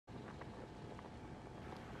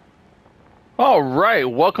All right,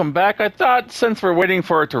 welcome back. I thought since we're waiting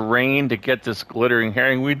for it to rain to get this glittering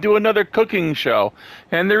herring, we'd do another cooking show.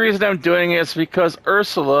 And the reason I'm doing it is because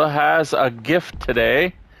Ursula has a gift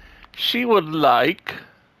today. She would like,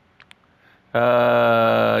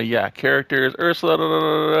 characters.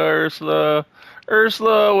 Ursula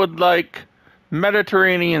would like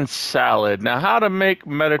Mediterranean salad. Now, how to make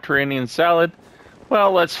Mediterranean salad?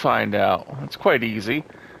 Well, let's find out. It's quite easy.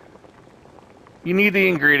 You need the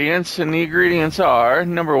ingredients, and the ingredients are,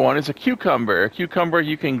 number one is a cucumber. A cucumber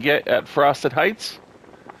you can get at Frosted Heights.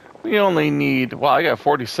 We only need, well, I got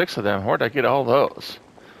 46 of them. Where'd I get all those?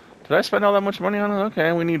 Did I spend all that much money on it?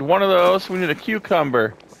 Okay, we need one of those. We need a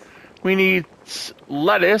cucumber. We need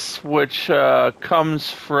lettuce, which comes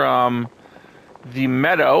from the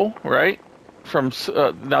meadow, right?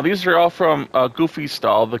 Now, these are all from Goofy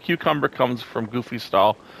Stall. The cucumber comes from Goofy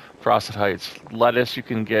Stall. Frosted Heights. Lettuce you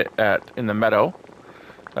can get in the meadow.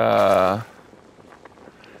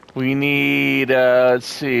 We need, let's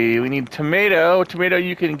see, we need tomato. Tomato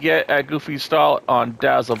you can get at Goofy Stall on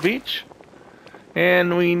Dazzle Beach.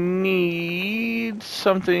 And we need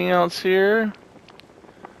something else here.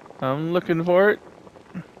 I'm looking for it.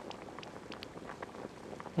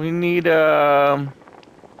 We need any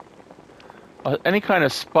kind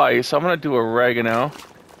of spice. I'm going to do oregano.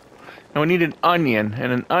 And we need an onion,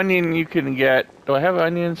 and an onion you can get... Do I have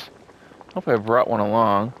onions? I hope I brought one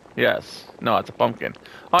along. Yes. No, it's a pumpkin.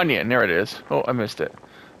 Onion, there it is. Oh, I missed it.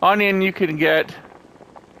 Onion you can get...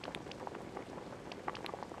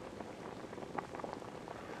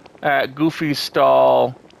 at Goofy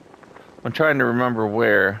Stall. I'm trying to remember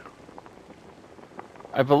where.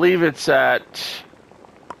 I believe it's at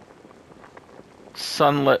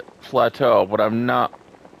Sunlit Plateau, but I'm not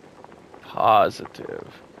positive.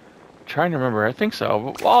 Trying to remember. I think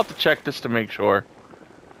so. But I'll have to check just to make sure.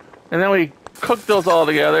 And then we cook those all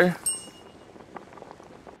together.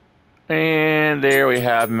 And there we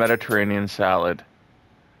have Mediterranean salad.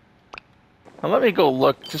 Now let me go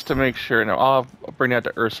look just to make sure. No, I'll bring that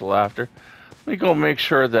to Ursula after. Let me go make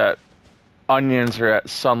sure that onions are at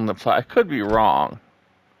Sunlit Plateau. I could be wrong.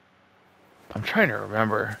 I'm trying to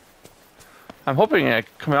remember. I'm hoping I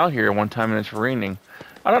come out here one time and it's raining.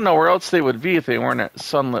 I don't know where else they would be if they weren't at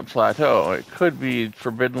Sunlit Plateau. It could be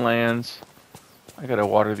Forbidden Lands. I gotta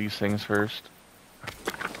water these things first.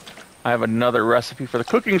 I have another recipe for the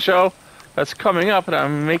cooking show that's coming up, and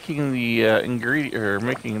I'm making the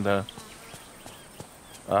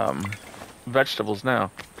vegetables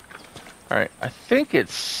now. All right, I think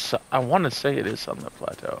it's. I want to say it is Sunlit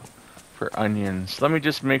Plateau for onions. Let me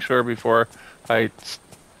just make sure before I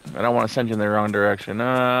don't want to send you in the wrong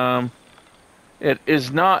direction. It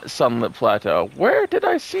is not Sunlit Plateau. Where did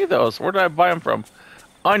I see those? Where did I buy them from?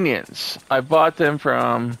 Onions. I bought them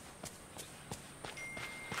from...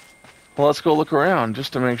 Well, let's go look around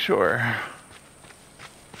just to make sure.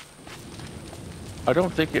 I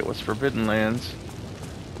don't think it was Forbidden Lands.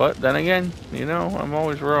 But then again, you know, I'm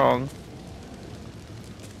always wrong.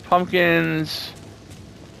 Pumpkins.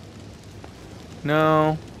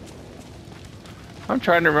 No. I'm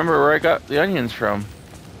trying to remember where I got the onions from.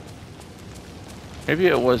 Maybe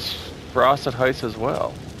it was Frosted Heights as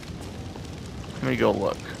well. Let me go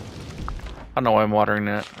look. I don't know why I'm watering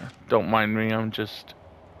that. Don't mind me, I'm just...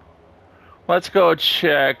 Let's go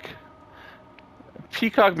check.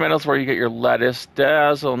 Peacock Meadows where you get your lettuce.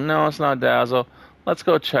 Dazzle. No, it's not Dazzle. Let's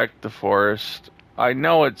go check the forest. I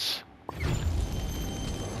know it's...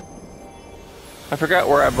 I forgot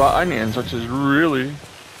where I bought onions, which is really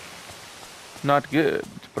not good.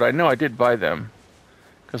 But I know I did buy them.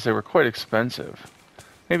 Because they were quite expensive.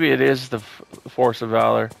 Maybe it is the Forest of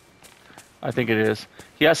Valor. I think it is.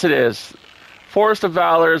 Yes, it is. Forest of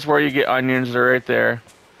Valor is where you get onions. They're right there.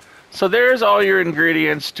 So there's all your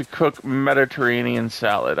ingredients to cook Mediterranean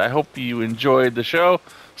salad. I hope you enjoyed the show.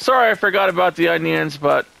 Sorry I forgot about the onions,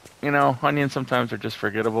 but, you know, onions sometimes are just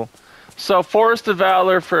forgettable. So Forest of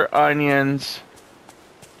Valor for onions.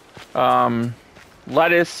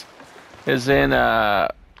 Lettuce is in...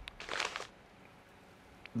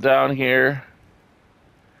 down here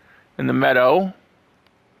in the meadow,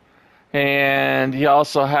 and you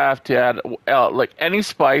also have to add like any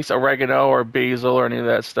spice, oregano or basil or any of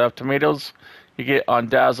that stuff. Tomatoes you get on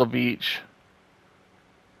Dazzle Beach,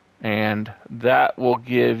 and that will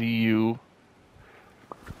give you,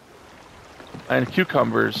 and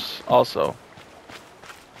cucumbers also,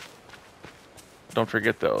 don't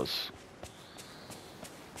forget those.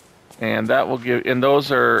 And that will give, and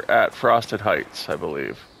those are at Frosted Heights, I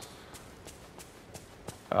believe.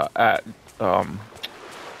 At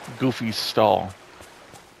Goofy's Stall.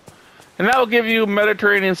 And that will give you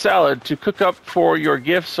Mediterranean salad to cook up for your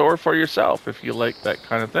gifts or for yourself if you like that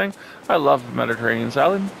kind of thing. I love Mediterranean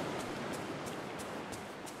salad.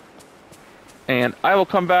 And I will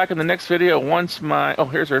come back in the next video once my... Oh,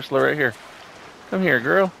 here's Ursula right here. Come here,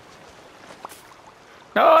 girl.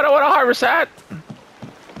 No, I don't want to harvest that.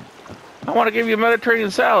 I want to give you a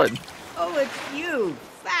Mediterranean salad. Oh, it's you.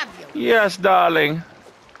 Fabulous. Yes, darling.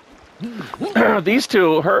 These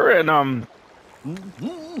two, her and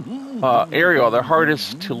Ariel, they're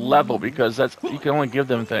hardest to level because that's you can only give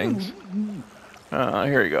them things.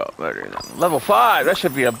 Here you go. Level 5. That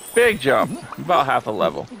should be a big jump. About half a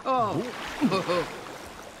level. Oh.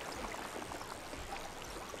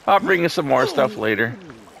 I'll bring you some more stuff later.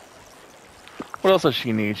 What else does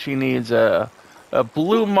she need? She needs a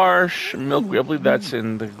blue marsh milkweed. I believe that's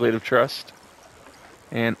in the Glade of Trust.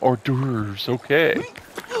 And hors d'oeuvres. Okay.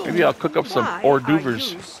 Maybe I'll cook up some hors d'oeuvres.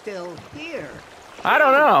 Why are you still here? I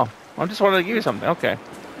don't know. I just wanted to give you something. Okay.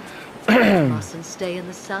 Mustn't stay in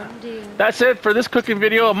the sun, dear. That's it for this cooking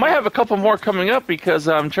video. I might have a couple more coming up because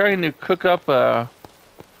I'm trying to cook up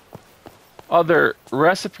other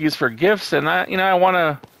recipes for gifts, and I want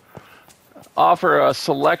to offer a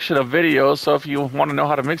selection of videos. So if you want to know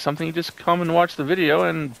how to make something, you just come and watch the video,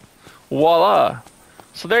 and voila.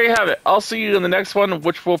 So there you have it. I'll see you in the next one,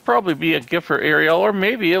 which will probably be a gift for Ariel, or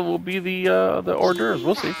maybe it will be the hors d'oeuvres.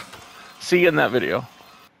 We'll see. See you in that video.